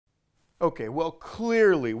Okay, well,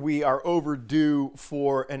 clearly we are overdue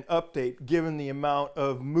for an update given the amount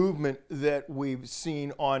of movement that we've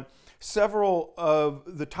seen on several of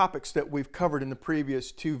the topics that we've covered in the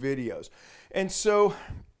previous two videos. And so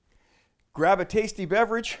grab a tasty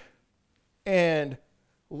beverage and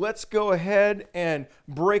let's go ahead and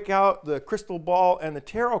break out the crystal ball and the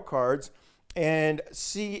tarot cards and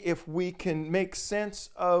see if we can make sense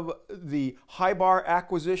of the Hibar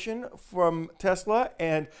acquisition from Tesla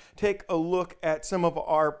and take a look at some of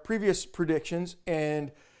our previous predictions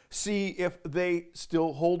and see if they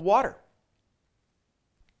still hold water.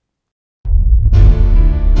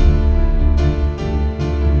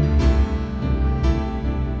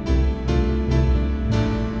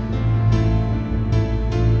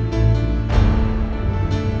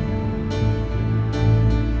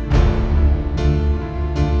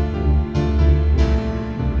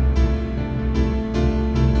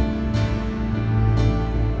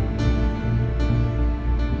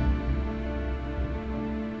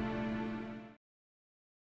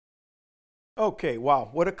 Okay, wow,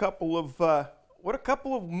 what a couple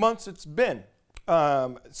of months it's been.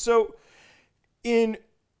 So in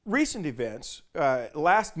recent events,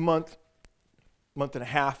 last month and a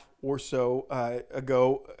half or so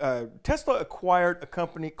ago, Tesla acquired a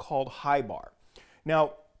company called Hibar.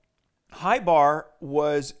 Now, Hibar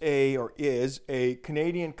was is a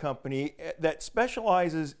Canadian company that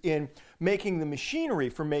specializes in making the machinery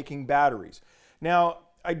for making batteries. Now,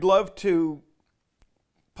 I'd love to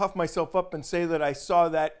puff myself up and say that I saw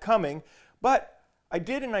that coming, but I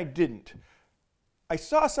did and I didn't. I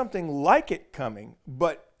saw something like it coming,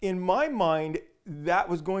 but in my mind, that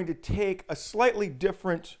was going to take a slightly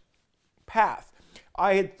different path.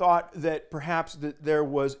 I had thought that perhaps that there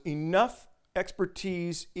was enough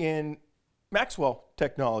expertise in Maxwell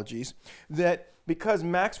Technologies that because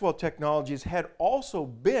Maxwell Technologies had also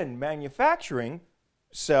been manufacturing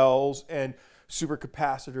cells and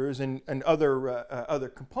supercapacitors and other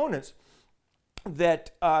components,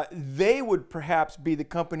 that they would perhaps be the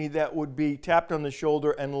company that would be tapped on the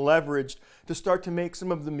shoulder and leveraged to start to make some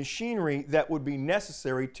of the machinery that would be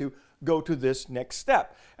necessary to go to this next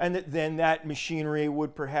step. And that then that machinery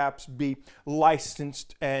would perhaps be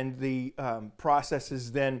licensed and the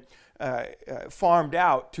processes then farmed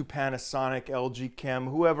out to Panasonic, LG Chem,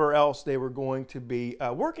 whoever else they were going to be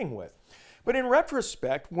working with. But in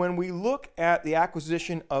retrospect, when we look at the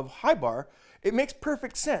acquisition of Hibar, it makes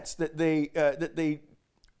perfect sense that they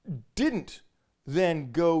didn't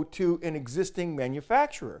then go to an existing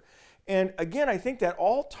manufacturer. And again, I think that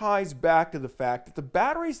all ties back to the fact that the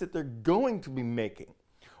batteries that they're going to be making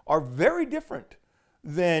are very different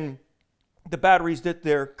than the batteries that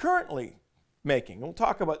they're currently making. We'll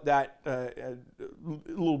talk about that a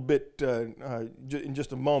little bit in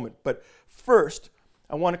just a moment. But first,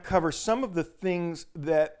 I want to cover some of the things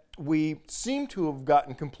that we seem to have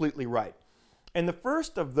gotten completely right. And the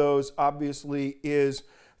first of those, obviously, is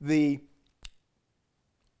the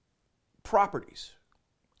properties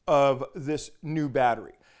of this new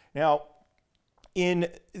battery. Now, in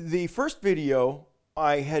the first video,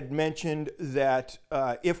 I had mentioned that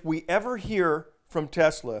if we ever hear from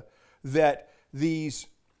Tesla that these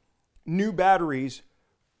new batteries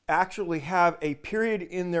actually have a period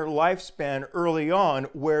in their lifespan early on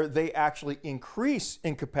where they actually increase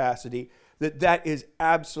in capacity, that is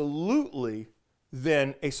absolutely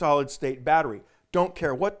then a solid state battery. Don't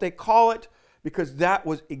care what they call it, because that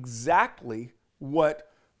was exactly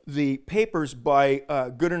what the papers by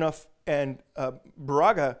Goodenough and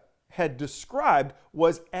Braga had described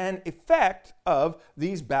was an effect of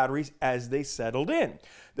these batteries as they settled in.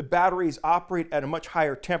 The batteries operate at a much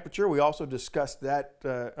higher temperature. We also discussed that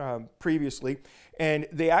previously, and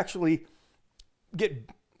they actually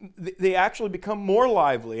become more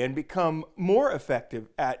lively and become more effective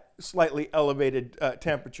at slightly elevated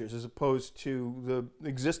temperatures as opposed to the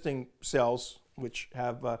existing cells, which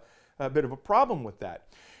have a bit of a problem with that.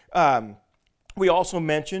 We also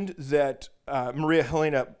mentioned that Maria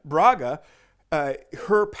Helena Braga,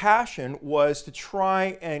 her passion was to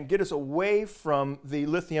try and get us away from the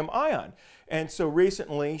lithium ion. And so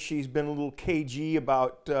recently she's been a little cagey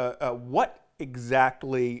about what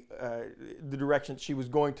exactly the direction she was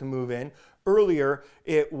going to move in. Earlier,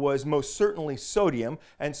 it was most certainly sodium,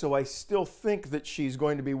 and so I still think that she's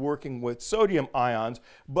going to be working with sodium ions,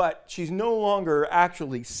 but she's no longer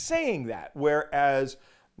actually saying that, whereas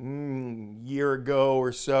year ago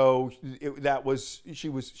or so, she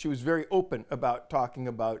was very open about talking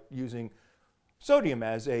about using sodium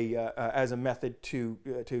as a method to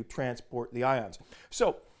transport the ions.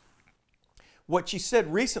 So what she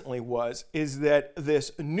said recently is that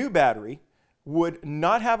this new battery would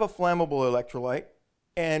not have a flammable electrolyte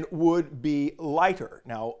and would be lighter.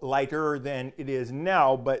 Now, lighter than it is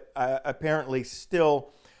now, but apparently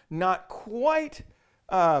still not quite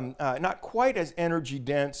as energy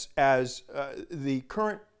dense as the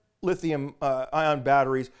current lithium ion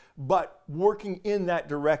batteries, but working in that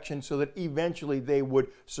direction so that eventually they would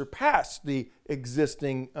surpass the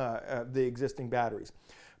existing batteries.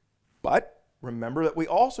 But remember that we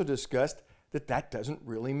also discussed that that doesn't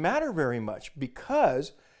really matter very much,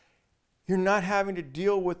 because you're not having to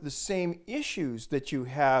deal with the same issues that you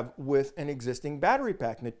have with an existing battery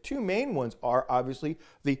pack. And the two main ones are obviously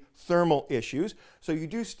the thermal issues. So you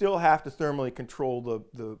do still have to thermally control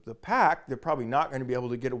the pack. They're probably not going to be able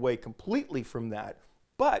to get away completely from that.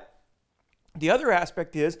 But the other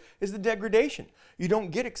aspect is the degradation. You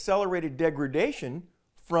don't get accelerated degradation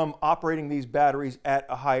from operating these batteries at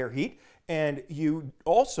a higher heat. And you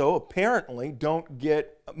also apparently don't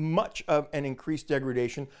get much of an increased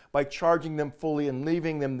degradation by charging them fully and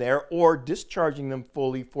leaving them there, or discharging them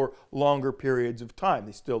fully for longer periods of time.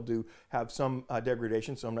 They still do have some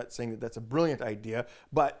degradation, so I'm not saying that that's a brilliant idea,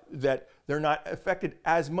 but that they're not affected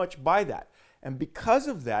as much by that. And because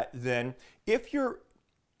of that, then, if you're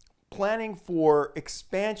planning for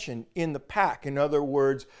expansion in the pack, in other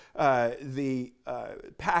words, the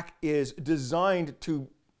pack is designed to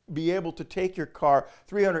be able to take your car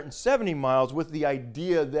 370 miles with the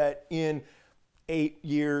idea that in 8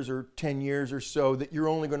 years or 10 years or so that you're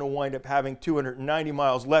only going to wind up having 290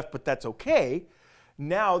 miles left, but that's okay.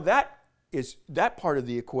 Now that part of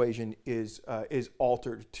the equation is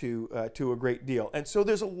altered to a great deal. And so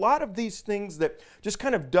there's a lot of these things that just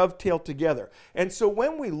kind of dovetail together. And so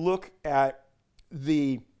when we look at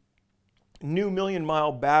the new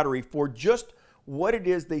million-mile battery for just what it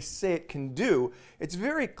is they say it can do, it's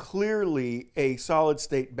very clearly a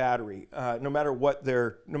solid-state battery, no matter what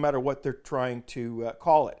they're trying to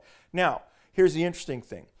call it. Now, here's the interesting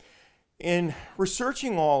thing. In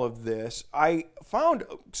researching all of this, I found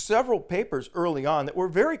several papers early on that were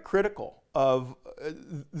very critical of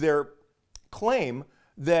their claim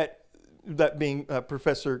that being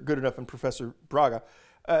Professor Goodenough and Professor Braga,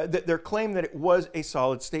 that their claim that it was a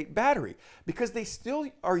solid-state battery, because they still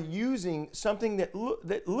are using something that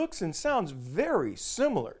looks and sounds very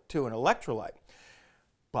similar to an electrolyte.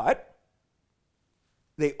 But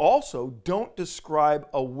they also don't describe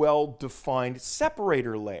a well-defined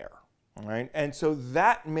separator layer. All right? And so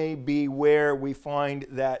that may be where we find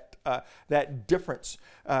that difference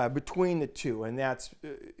between the two, and that's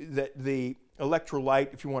that the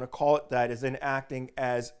electrolyte, if you want to call it that, is then acting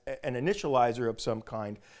as an initializer of some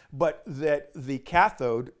kind, but that the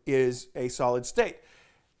cathode is a solid state.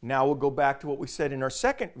 Now we'll go back to what we said in our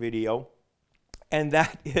second video, and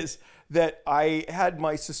that is that I had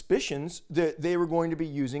my suspicions that they were going to be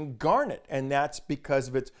using garnet, and that's because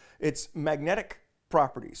of its magnetic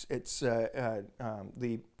properties. It's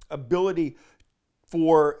the ability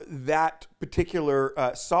for that particular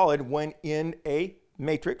solid, when in a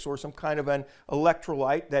matrix or some kind of an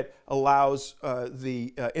electrolyte that allows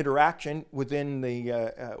the interaction within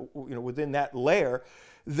within that layer,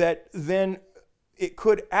 that then it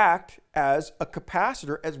could act as a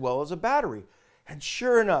capacitor as well as a battery. And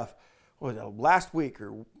sure enough, last week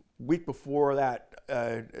or week before that,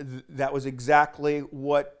 that was exactly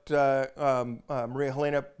what Maria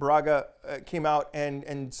Helena Braga came out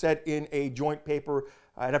and said in a joint paper.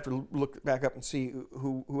 I'd have to look back up and see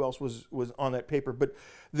who else was on that paper, but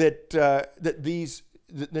that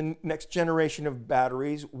the next generation of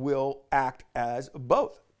batteries will act as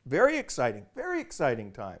both. Very exciting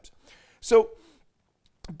times. So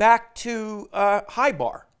back to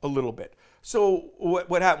Hibar a little bit. So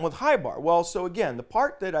what happened with Hibar? Well, so again, the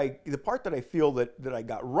part that I feel that I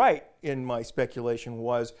got right in my speculation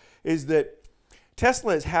is that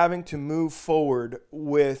Tesla is having to move forward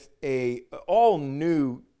with a all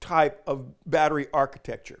new type of battery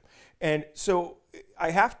architecture. And so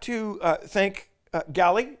I have to thank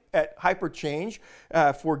Gali at Hyperchange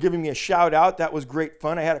for giving me a shout out. That was great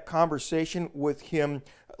fun. I had a conversation with him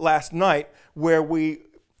last night where we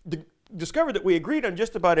discovered that we agreed on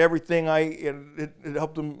just about everything. It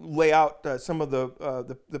helped him lay out some of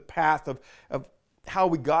the path of how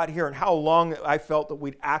we got here and how long I felt that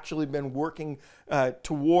we'd actually been working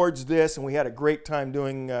towards this, and we had a great time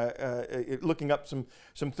doing looking up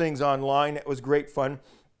some things online. It was great fun.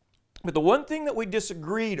 But the one thing that we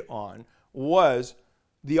disagreed on was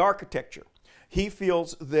the architecture. He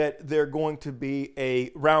feels that they're going to be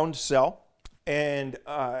a round cell, and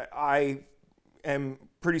I am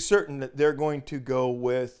pretty certain that they're going to go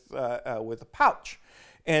with a pouch.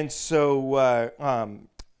 And so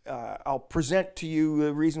I'll present to you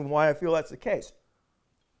the reason why I feel that's the case.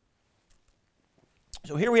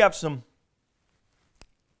 So here we have some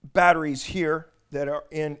batteries here that are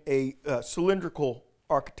in a cylindrical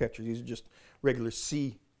architecture. These are just regular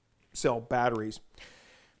C-cell batteries.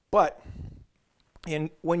 But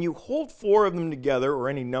when you hold 4 of them together, or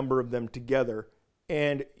any number of them together,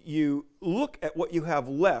 and you look at what you have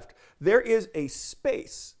left, there is a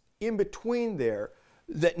space in between there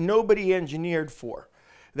that nobody engineered for.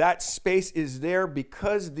 That space is there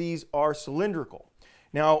because these are cylindrical.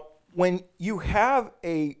 Now, when you have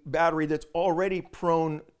a battery that's already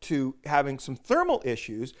prone to having some thermal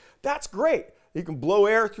issues, that's great. You can blow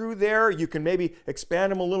air through there. You can maybe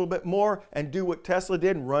expand them a little bit more and do what Tesla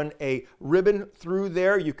did and run a ribbon through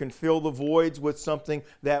there. You can fill the voids with something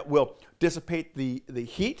that will dissipate the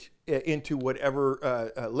heat into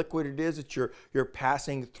whatever liquid it is that you're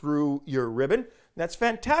passing through your ribbon. That's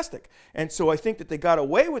fantastic. And so I think that they got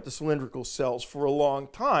away with the cylindrical cells for a long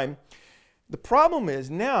time. The problem is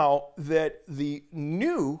now that the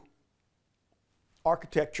new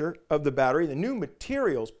architecture of the battery, the new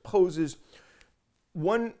materials, poses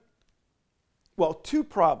two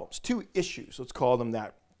problems, 2 issues, let's call them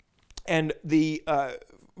that. And the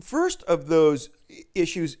first of those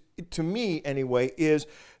issues, to me anyway, is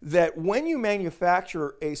that when you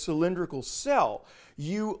manufacture a cylindrical cell,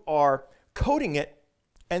 you are coating it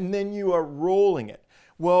and then you are rolling it.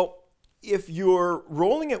 Well, if you're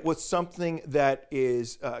rolling it with something that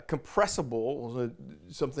is compressible,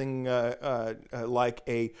 something like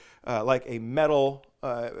a metal,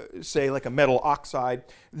 say like a metal oxide,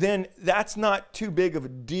 then that's not too big of a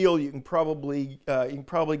deal. You can probably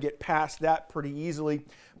get past that pretty easily.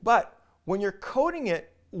 But when you're coating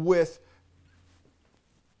it with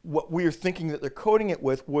what we're thinking that they're coating it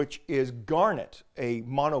with, which is garnet, a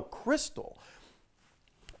monocrystal,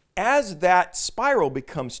 as that spiral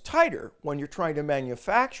becomes tighter when you're trying to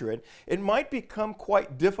manufacture it, it might become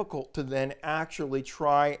quite difficult to then actually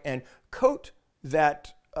try and coat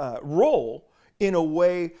that roll in a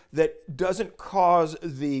way that doesn't cause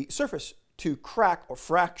the surface to crack or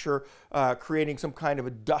fracture, creating some kind of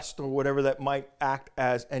a dust or whatever that might act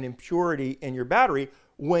as an impurity in your battery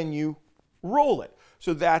when you roll it.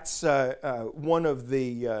 So that's one of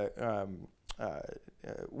the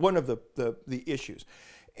issues.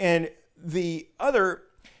 And the other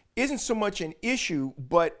isn't so much an issue,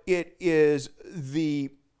 but it is the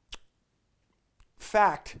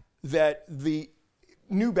fact that the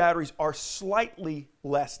new batteries are slightly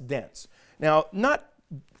less dense. Now, not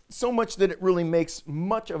so much that it really makes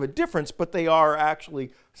much of a difference, but they are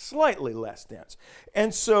actually slightly less dense.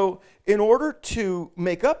 And so in order to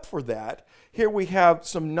make up for that, here we have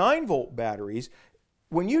some 9-volt batteries.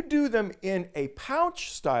 When you do them in a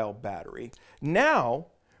pouch style battery, now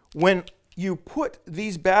when you put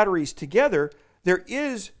these batteries together, there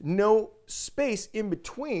is no space in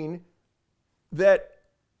between that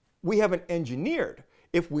we haven't engineered.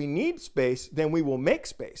 If we need space, then we will make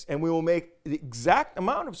space, and we will make the exact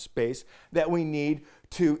amount of space that we need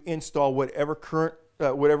to install whatever current,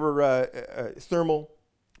 thermal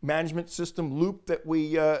management system loop that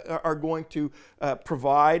we are going to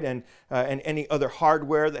provide, and any other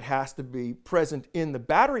hardware that has to be present in the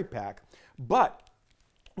battery pack. But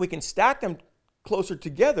we can stack them closer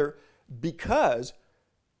together because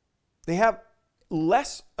they have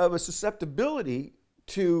less of a susceptibility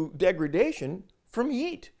to degradation from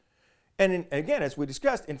heat. And again, as we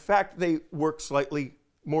discussed, in fact, they work slightly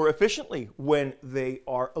more efficiently when they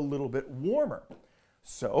are a little bit warmer.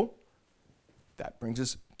 So that brings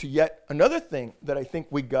us to yet another thing that I think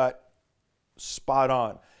we got spot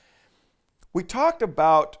on. We talked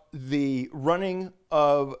about the running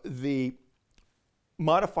of the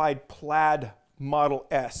modified plaid Model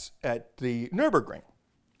S at the Nürburgring.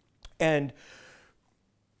 And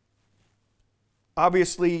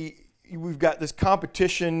obviously, we've got this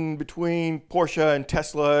competition between Porsche and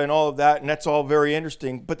Tesla and all of that, and that's all very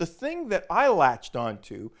interesting. But the thing that I latched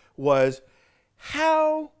onto was,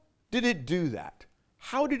 how did it do that?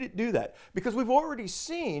 How did it do that? Because we've already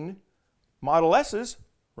seen Model S's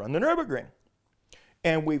run the Nürburgring.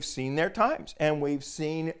 And we've seen their times. And we've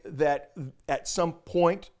seen that at some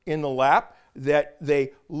point in the lap that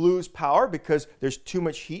they lose power because there's too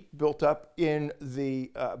much heat built up in the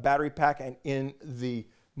battery pack and in the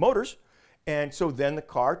motors. And so then the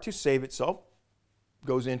car, to save itself,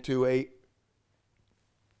 goes into a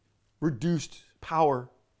reduced power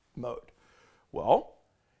mode. Well,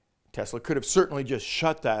 Tesla could have certainly just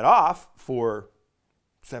shut that off for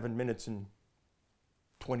 7 minutes and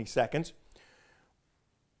 20 seconds.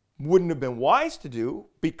 Wouldn't have been wise to do,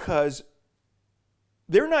 because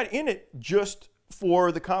they're not in it just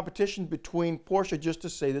for the competition between Porsche just to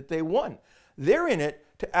say that they won. They're in it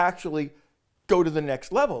to actually go to the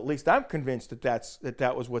next level. At least I'm convinced that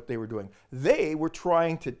that was what they were doing. They were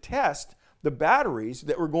trying to test the batteries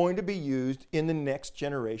that were going to be used in the next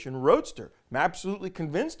generation Roadster. I'm absolutely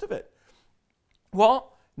convinced of it.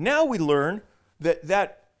 Well, now we learn that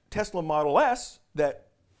that Tesla Model S that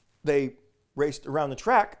they raced around the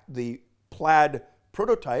track, the plaid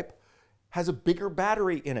prototype, has a bigger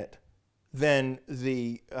battery in it than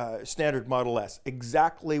the standard Model S.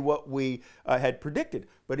 Exactly what we had predicted.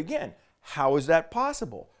 But again, how is that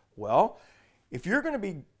possible? Well, if you're going to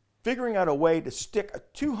be figuring out a way to stick a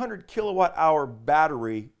 200 kilowatt hour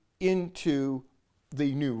battery into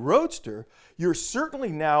the new Roadster, you're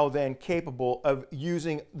certainly now then capable of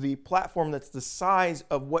using the platform that's the size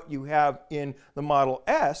of what you have in the Model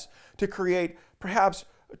S to create perhaps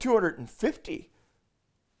a 250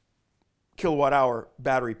 kilowatt hour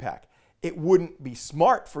battery pack. It wouldn't be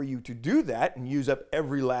smart for you to do that and use up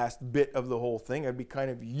every last bit of the whole thing. It'd be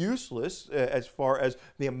kind of useless as far as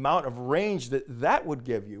the amount of range that would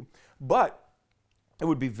give you. But it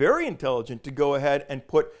would be very intelligent to go ahead and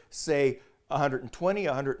put, say, 120,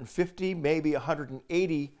 150, maybe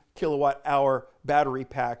 180 kilowatt hour battery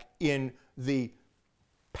pack in the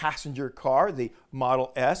passenger car, the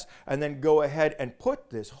Model S, and then go ahead and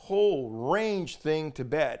put this whole range thing to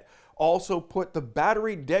bed. Also put the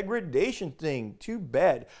battery degradation thing to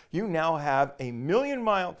bed. You now have a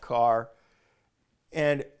million-mile car,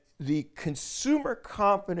 and the consumer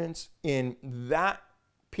confidence in that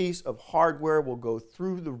piece of hardware will go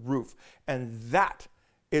through the roof. And that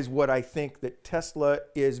is what I think that Tesla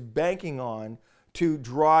is banking on to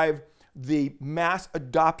drive the mass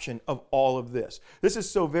adoption of all of this. This is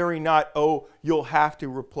so very not, oh, you'll have to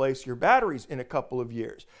replace your batteries in a couple of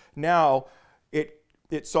years. Now,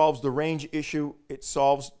 it solves the range issue. It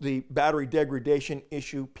solves the battery degradation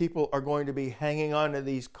issue. People are going to be hanging on to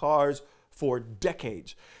these cars for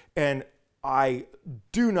decades. And I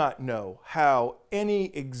do not know how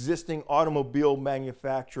any existing automobile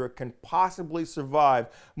manufacturer can possibly survive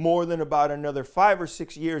more than about another 5 or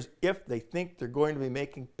 6 years if they think they're going to be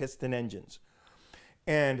making piston engines.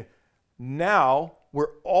 And now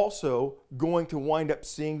we're also going to wind up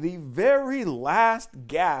seeing the very last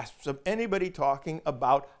gasps of anybody talking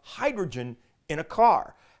about hydrogen in a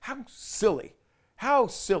car. How silly. How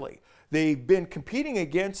silly. They've been competing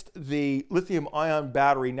against the lithium-ion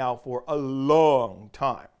battery now for a long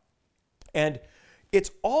time. And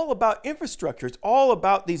it's all about infrastructure. It's all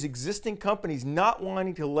about these existing companies not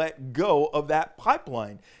wanting to let go of that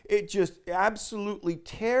pipeline. It just absolutely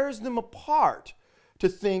tears them apart to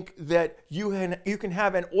think that you can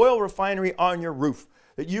have an oil refinery on your roof,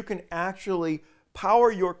 that you can actually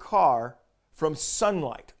power your car from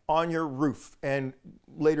sunlight on your roof. And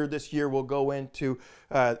later this year, we'll go into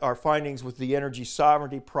our findings with the Energy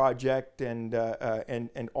Sovereignty Project and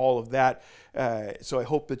all of that. So I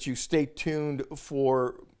hope that you stay tuned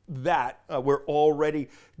for that. We're already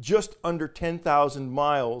just under 10,000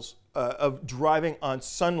 miles of driving on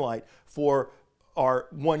sunlight for our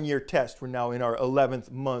one-year test. We're now in our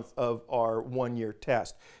 11th month of our one-year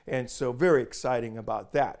test. And so very exciting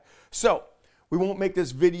about that. So we won't make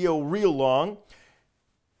this video real long.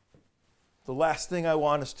 The last thing I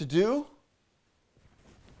want us to do,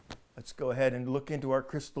 let's go ahead and look into our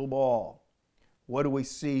crystal ball. What do we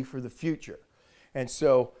see for the future? And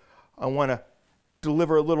so I want to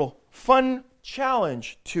deliver a little fun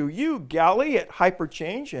challenge to you, Gally, at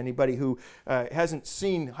Hyperchange. Anybody who hasn't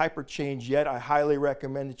seen Hyperchange yet, I highly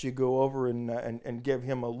recommend that you go over and give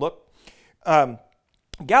him a look.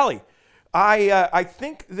 Gally, I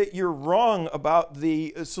think that you're wrong about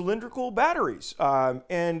the cylindrical batteries,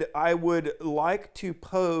 and I would like to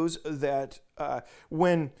pose that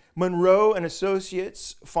when Monroe and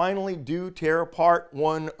Associates finally do tear apart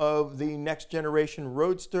one of the next generation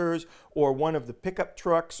Roadsters or one of the pickup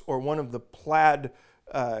trucks or one of the plaid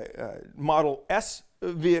Model S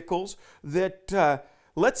vehicles, that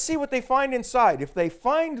let's see what they find inside. If they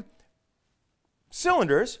find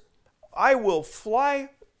cylinders, I will fly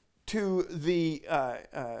to the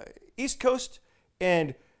East Coast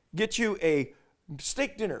and get you a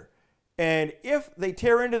steak dinner. And if they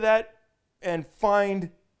tear into that and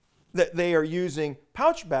find that they are using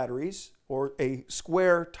pouch batteries or a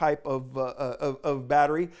square type of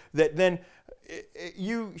battery, that then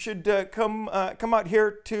you should come out here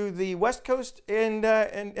to the West Coast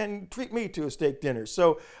and treat me to a steak dinner.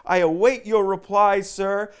 So I await your replies,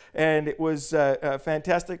 sir. And it was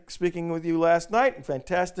fantastic speaking with you last night, and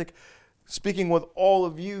fantastic speaking with all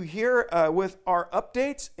of you here with our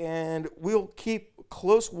updates. And we'll keep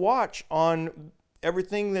close watch on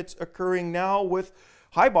everything that's occurring now with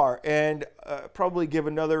Hibar, and probably give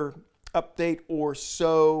another update or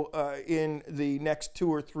so in the next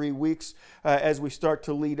 2 or 3 weeks as we start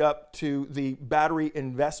to lead up to the battery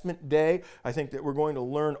investment day. I think that we're going to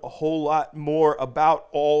learn a whole lot more about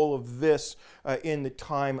all of this in the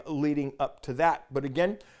time leading up to that. But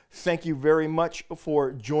again, thank you very much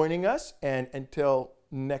for joining us, and until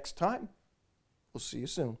next time, we'll see you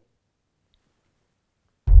soon.